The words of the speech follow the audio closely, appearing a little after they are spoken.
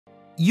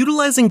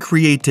Utilizing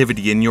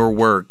creativity in your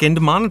work and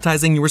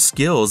monetizing your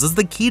skills is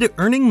the key to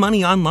earning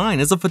money online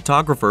as a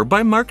photographer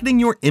by marketing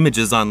your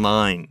images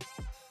online.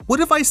 What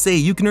if I say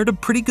you can earn a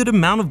pretty good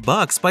amount of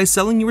bucks by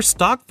selling your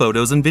stock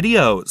photos and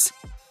videos?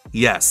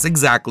 Yes,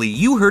 exactly,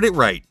 you heard it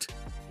right.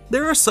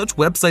 There are such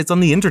websites on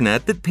the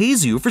internet that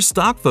pays you for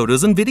stock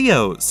photos and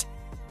videos.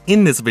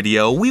 In this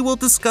video, we will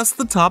discuss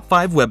the top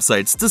 5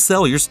 websites to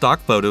sell your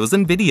stock photos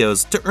and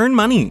videos to earn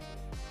money.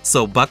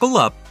 So buckle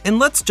up and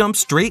let's jump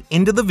straight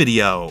into the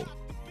video.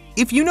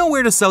 If you know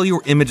where to sell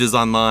your images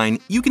online,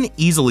 you can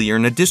easily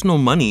earn additional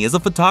money as a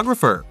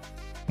photographer.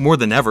 More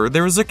than ever,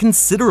 there is a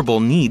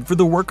considerable need for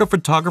the work of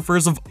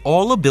photographers of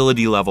all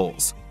ability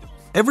levels.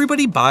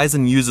 Everybody buys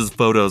and uses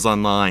photos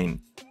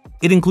online.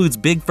 It includes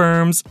big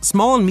firms,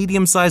 small and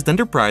medium-sized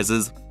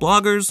enterprises,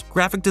 bloggers,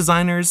 graphic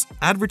designers,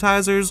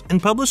 advertisers,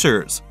 and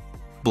publishers.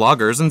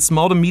 Bloggers and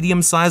small to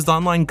medium-sized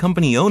online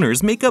company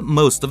owners make up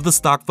most of the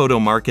stock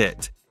photo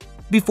market.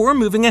 Before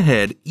moving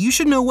ahead, you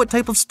should know what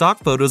type of stock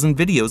photos and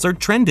videos are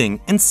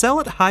trending and sell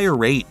at higher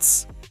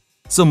rates.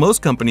 So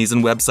most companies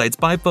and websites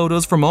buy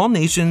photos from all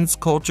nations,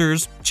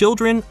 cultures,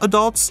 children,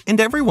 adults, and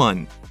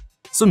everyone.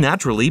 So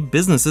naturally,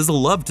 businesses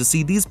love to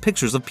see these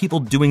pictures of people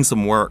doing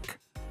some work.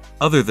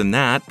 Other than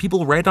that,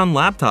 people write on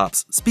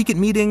laptops, speak at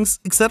meetings,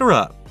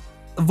 etc.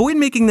 Avoid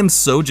making them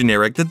so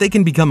generic that they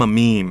can become a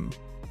meme.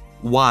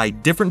 Why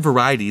different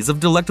varieties of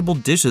delectable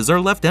dishes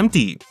are left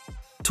empty.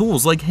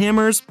 Tools like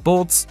hammers,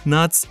 bolts,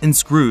 nuts, and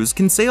screws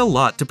can say a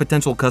lot to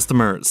potential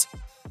customers.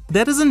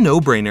 That is a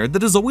no-brainer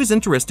that is always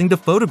interesting to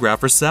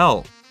photograph or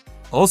sell.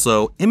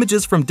 Also,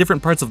 images from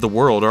different parts of the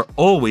world are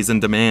always in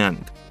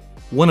demand.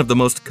 One of the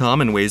most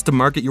common ways to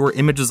market your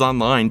images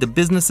online to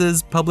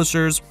businesses,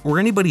 publishers, or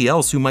anybody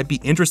else who might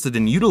be interested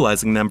in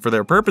utilizing them for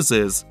their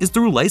purposes is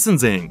through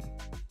licensing.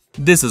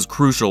 This is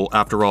crucial,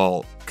 after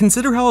all.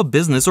 Consider how a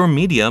business or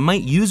media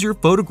might use your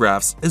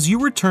photographs as you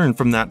return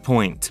from that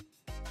point.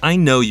 I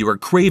know you are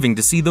craving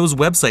to see those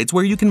websites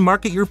where you can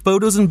market your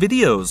photos and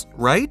videos,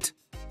 right?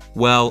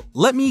 Well,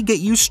 let me get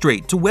you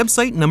straight to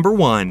website number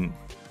 1.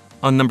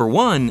 On number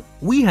 1,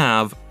 we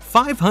have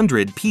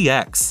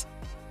 500px.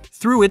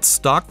 Through its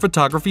stock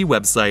photography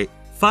website,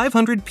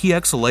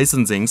 500px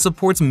Licensing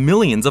supports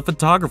millions of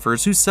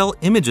photographers who sell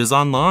images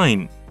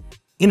online.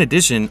 In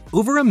addition,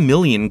 over 1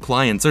 million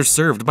clients are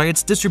served by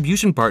its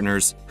distribution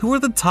partners, who are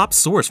the top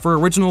source for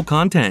original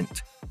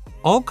content.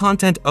 All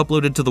content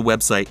uploaded to the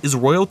website is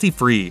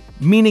royalty-free,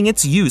 meaning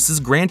its use is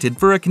granted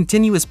for a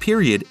continuous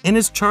period and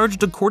is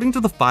charged according to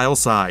the file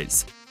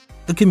size.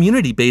 A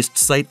community-based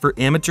site for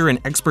amateur and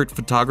expert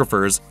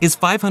photographers is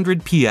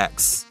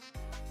 500px.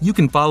 You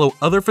can follow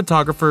other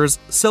photographers,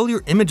 sell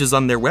your images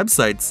on their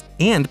websites,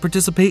 and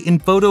participate in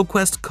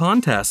PhotoQuest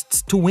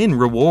contests to win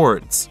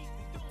rewards.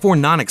 For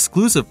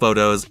non-exclusive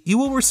photos, you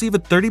will receive a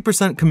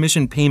 30%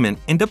 commission payment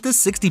and up to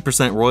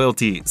 60%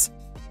 royalties.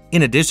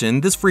 In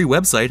addition, this free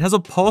website has a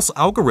pulse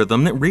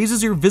algorithm that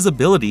raises your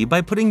visibility by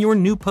putting your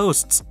new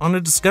posts on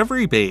a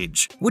discovery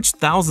page, which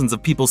thousands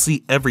of people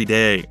see every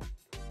day.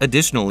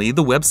 Additionally,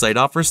 the website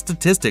offers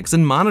statistics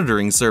and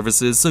monitoring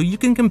services so you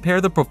can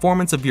compare the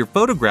performance of your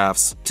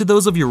photographs to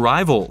those of your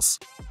rivals.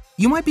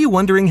 You might be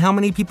wondering how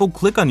many people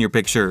click on your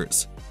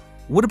pictures.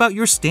 What about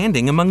your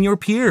standing among your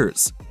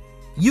peers?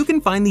 You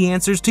can find the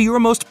answers to your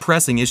most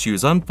pressing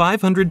issues on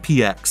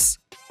 500px.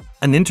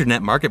 An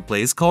internet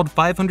marketplace called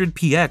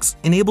 500px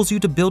enables you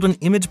to build an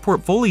image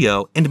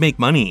portfolio and make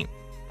money.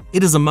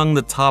 It is among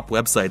the top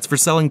websites for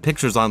selling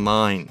pictures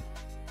online.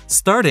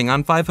 Starting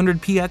on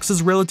 500px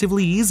is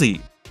relatively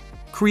easy.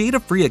 Create a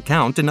free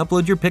account and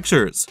upload your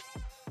pictures.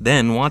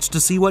 Then watch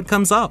to see what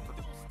comes up.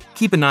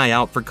 Keep an eye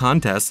out for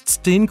contests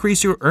to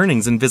increase your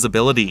earnings and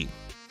visibility.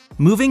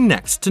 Moving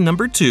next to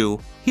number 2,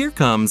 here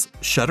comes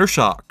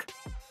Shutterstock.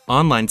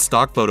 Online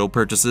stock photo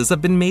purchases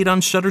have been made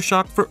on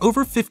Shutterstock for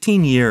over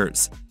 15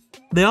 years.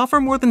 They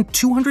offer more than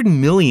 200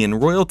 million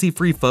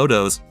royalty-free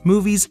photos,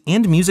 movies,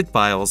 and music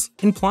files,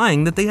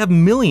 implying that they have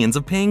millions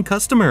of paying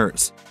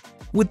customers.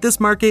 With this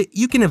market,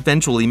 you can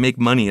eventually make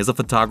money as a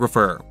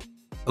photographer.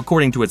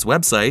 According to its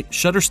website,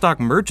 Shutterstock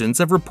merchants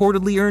have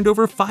reportedly earned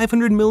over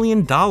 $500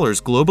 million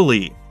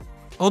globally.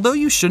 Although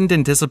you shouldn't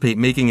anticipate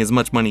making as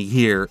much money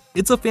here,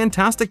 it's a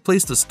fantastic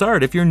place to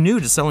start if you're new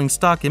to selling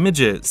stock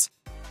images.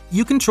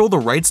 You control the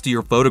rights to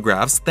your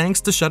photographs thanks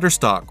to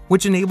Shutterstock,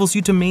 which enables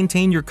you to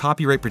maintain your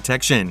copyright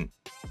protection.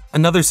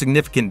 Another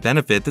significant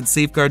benefit that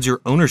safeguards your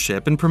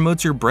ownership and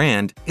promotes your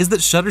brand is that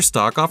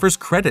Shutterstock offers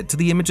credit to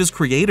the image's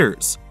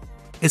creators.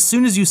 As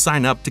soon as you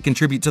sign up to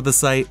contribute to the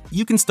site,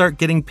 you can start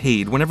getting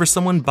paid whenever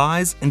someone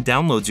buys and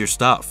downloads your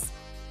stuff.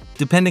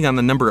 Depending on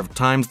the number of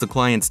times the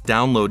clients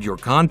download your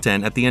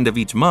content at the end of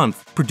each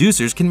month,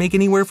 producers can make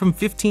anywhere from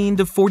 15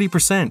 to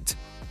 40%.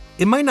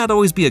 It might not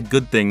always be a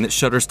good thing that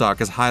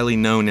Shutterstock is highly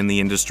known in the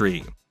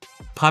industry.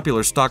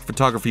 Popular stock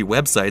photography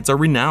websites are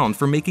renowned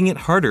for making it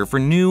harder for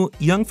new,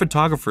 young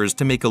photographers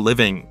to make a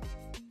living.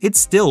 It's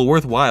still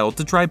worthwhile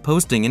to try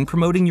posting and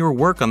promoting your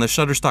work on the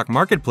Shutterstock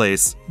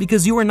marketplace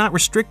because you are not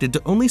restricted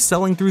to only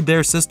selling through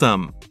their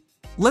system.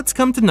 Let's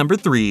come to number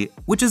 3,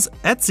 which is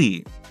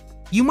Etsy.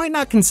 You might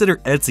not consider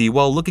Etsy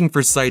while looking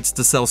for sites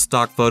to sell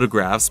stock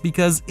photographs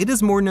because it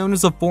is more known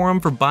as a forum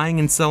for buying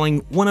and selling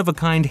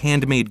one-of-a-kind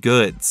handmade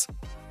goods.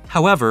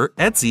 However,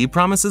 Etsy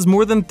promises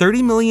more than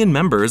 30 million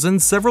members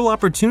and several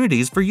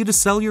opportunities for you to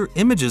sell your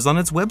images on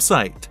its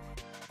website.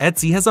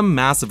 Etsy has a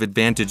massive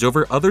advantage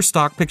over other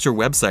stock picture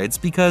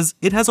websites because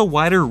it has a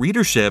wider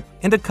readership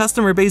and a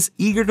customer base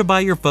eager to buy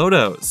your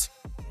photos.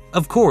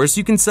 Of course,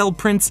 you can sell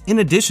prints in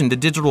addition to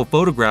digital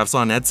photographs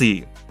on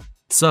Etsy.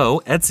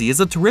 So, Etsy is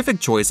a terrific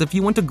choice if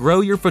you want to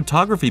grow your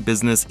photography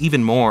business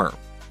even more.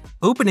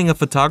 Opening a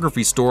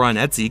photography store on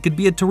Etsy could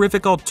be a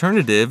terrific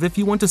alternative if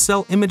you want to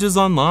sell images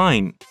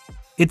online.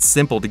 It's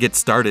simple to get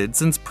started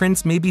since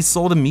prints may be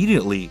sold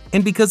immediately,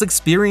 and because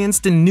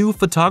experienced and new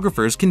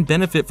photographers can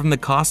benefit from the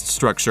cost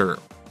structure.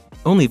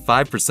 Only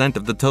 5%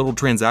 of the total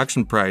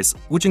transaction price,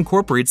 which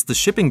incorporates the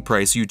shipping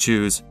price you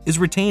choose, is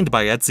retained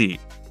by Etsy.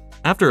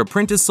 After a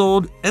print is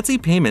sold,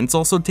 Etsy Payments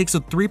also takes a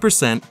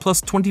 3%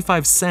 plus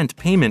 25-cent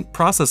payment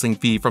processing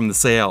fee from the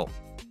sale.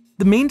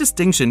 The main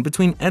distinction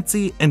between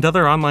Etsy and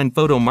other online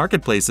photo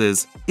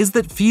marketplaces is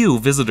that few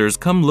visitors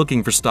come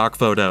looking for stock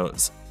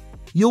photos.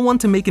 You'll want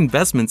to make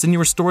investments in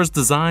your store's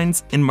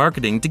designs and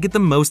marketing to get the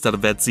most out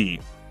of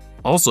Etsy.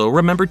 Also,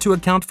 remember to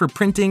account for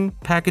printing,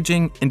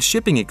 packaging, and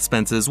shipping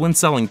expenses when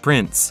selling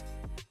prints.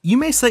 You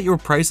may set your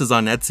prices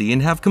on Etsy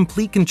and have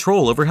complete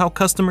control over how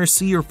customers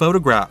see your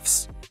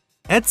photographs.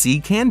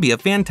 Etsy can be a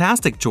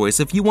fantastic choice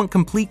if you want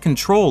complete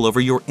control over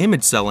your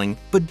image selling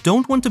but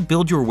don't want to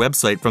build your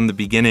website from the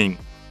beginning.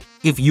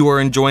 If you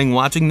are enjoying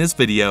watching this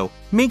video,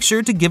 make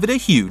sure to give it a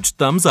huge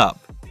thumbs up.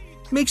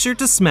 Make sure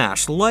to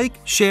smash like,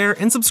 share,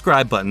 and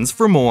subscribe buttons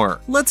for more.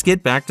 Let's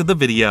get back to the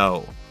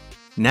video.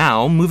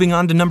 Now, moving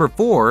on to number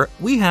 4,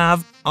 we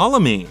have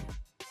Alamy.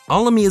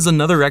 Alamy is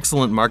another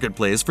excellent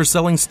marketplace for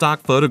selling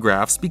stock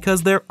photographs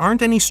because there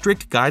aren't any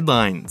strict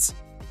guidelines.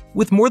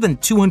 With more than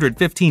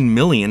 215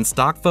 million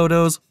stock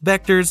photos,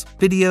 vectors,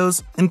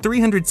 videos, and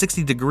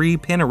 360-degree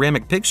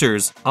panoramic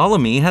pictures,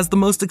 Alamy has the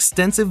most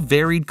extensive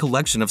varied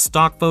collection of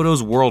stock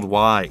photos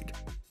worldwide.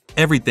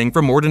 Everything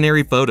from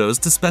ordinary photos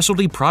to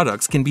specialty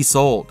products can be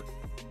sold.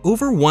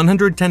 Over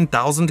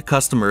 110,000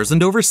 customers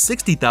and over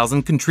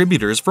 60,000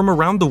 contributors from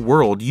around the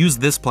world use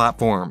this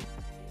platform.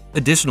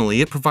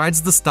 Additionally, it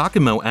provides the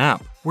Stockimo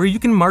app, where you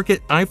can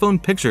market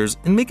iPhone pictures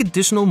and make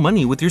additional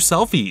money with your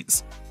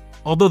selfies.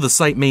 Although the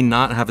site may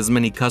not have as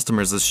many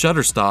customers as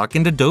Shutterstock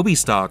and Adobe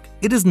Stock,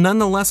 it is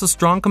nonetheless a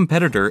strong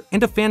competitor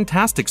and a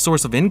fantastic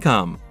source of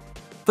income.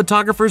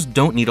 Photographers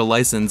don't need a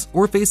license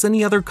or face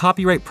any other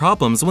copyright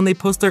problems when they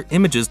post their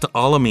images to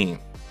Alamy.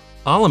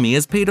 Alamy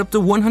has paid up to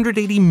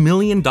 $180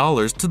 million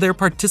to their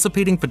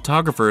participating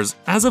photographers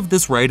as of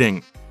this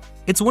writing.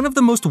 It's one of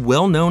the most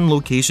well-known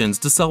locations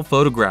to sell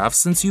photographs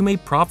since you may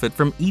profit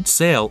from each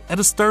sale at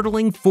a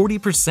startling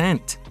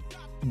 40%.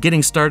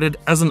 Getting started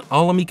as an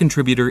Alamy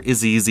contributor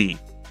is easy.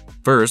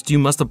 First, you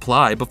must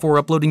apply before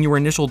uploading your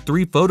initial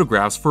 3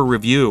 photographs for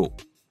review.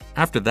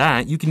 After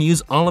that, you can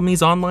use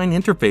Alamy's online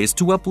interface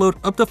to upload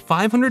up to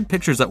 500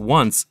 pictures at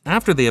once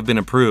after they have been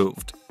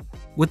approved.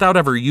 Without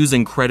ever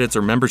using credits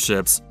or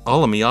memberships,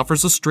 Alamy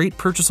offers a straight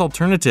purchase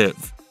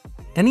alternative.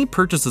 Any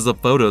purchases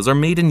of photos are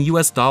made in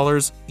US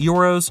dollars,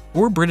 euros,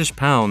 or British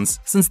pounds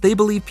since they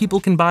believe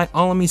people can buy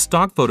Alamy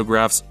stock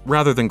photographs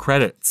rather than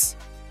credits.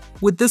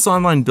 With this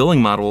online billing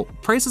model,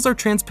 prices are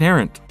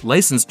transparent,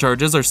 license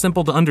charges are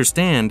simple to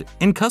understand,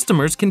 and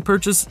customers can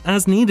purchase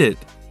as needed.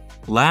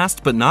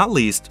 Last but not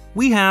least,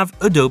 we have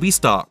Adobe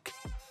Stock.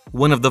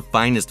 One of the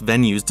finest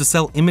venues to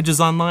sell images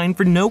online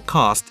for no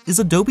cost is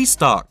Adobe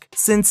Stock,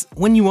 since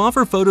when you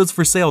offer photos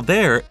for sale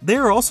there, they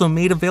are also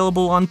made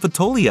available on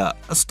Fotolia,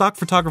 a stock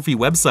photography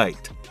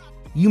website.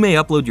 You may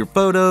upload your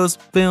photos,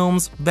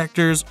 films,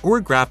 vectors, or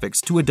graphics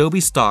to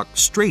Adobe Stock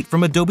straight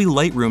from Adobe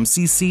Lightroom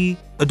CC,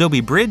 Adobe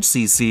Bridge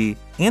CC,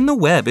 and the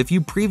web if you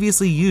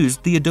previously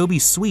used the Adobe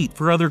Suite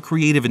for other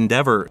creative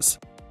endeavors.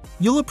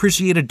 You'll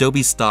appreciate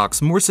Adobe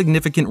Stock's more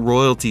significant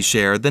royalty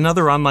share than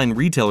other online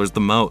retailers the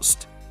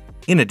most.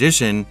 In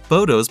addition,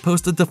 photos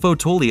posted to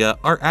Fotolia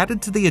are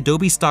added to the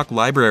Adobe Stock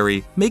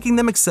library, making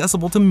them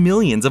accessible to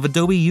millions of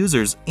Adobe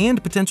users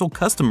and potential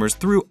customers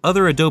through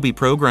other Adobe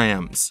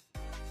programs.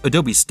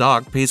 Adobe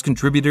Stock pays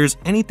contributors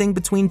anything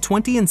between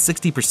 20 and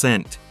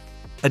 60%.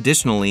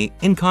 Additionally,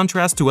 in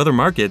contrast to other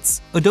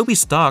markets, Adobe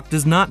Stock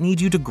does not need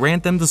you to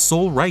grant them the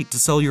sole right to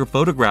sell your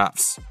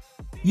photographs.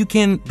 You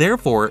can,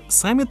 therefore,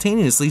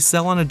 simultaneously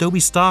sell on Adobe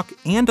Stock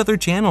and other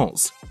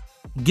channels.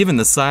 Given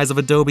the size of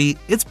Adobe,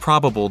 it's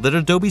probable that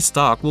Adobe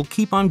Stock will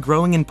keep on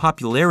growing in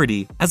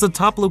popularity as a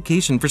top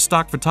location for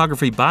stock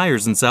photography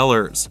buyers and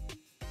sellers.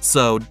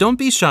 So don't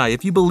be shy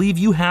if you believe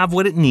you have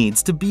what it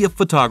needs to be a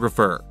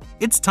photographer.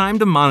 It's time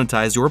to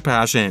monetize your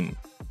passion.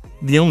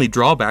 The only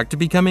drawback to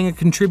becoming a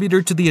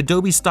contributor to the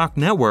Adobe Stock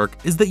network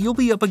is that you'll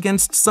be up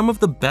against some of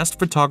the best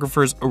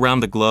photographers around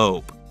the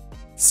globe.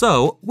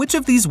 So, which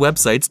of these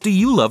websites do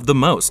you love the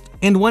most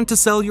and want to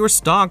sell your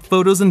stock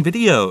photos and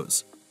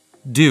videos?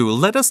 Do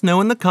let us know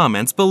in the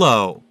comments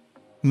below.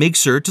 Make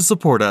sure to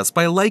support us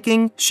by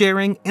liking,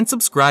 sharing, and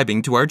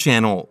subscribing to our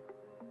channel.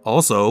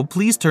 Also,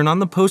 please turn on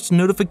the post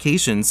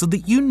notifications so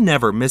that you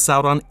never miss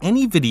out on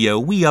any video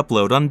we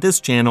upload on this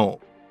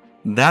channel.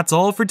 That's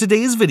all for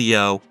today's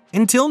video.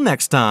 Until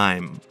next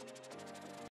time!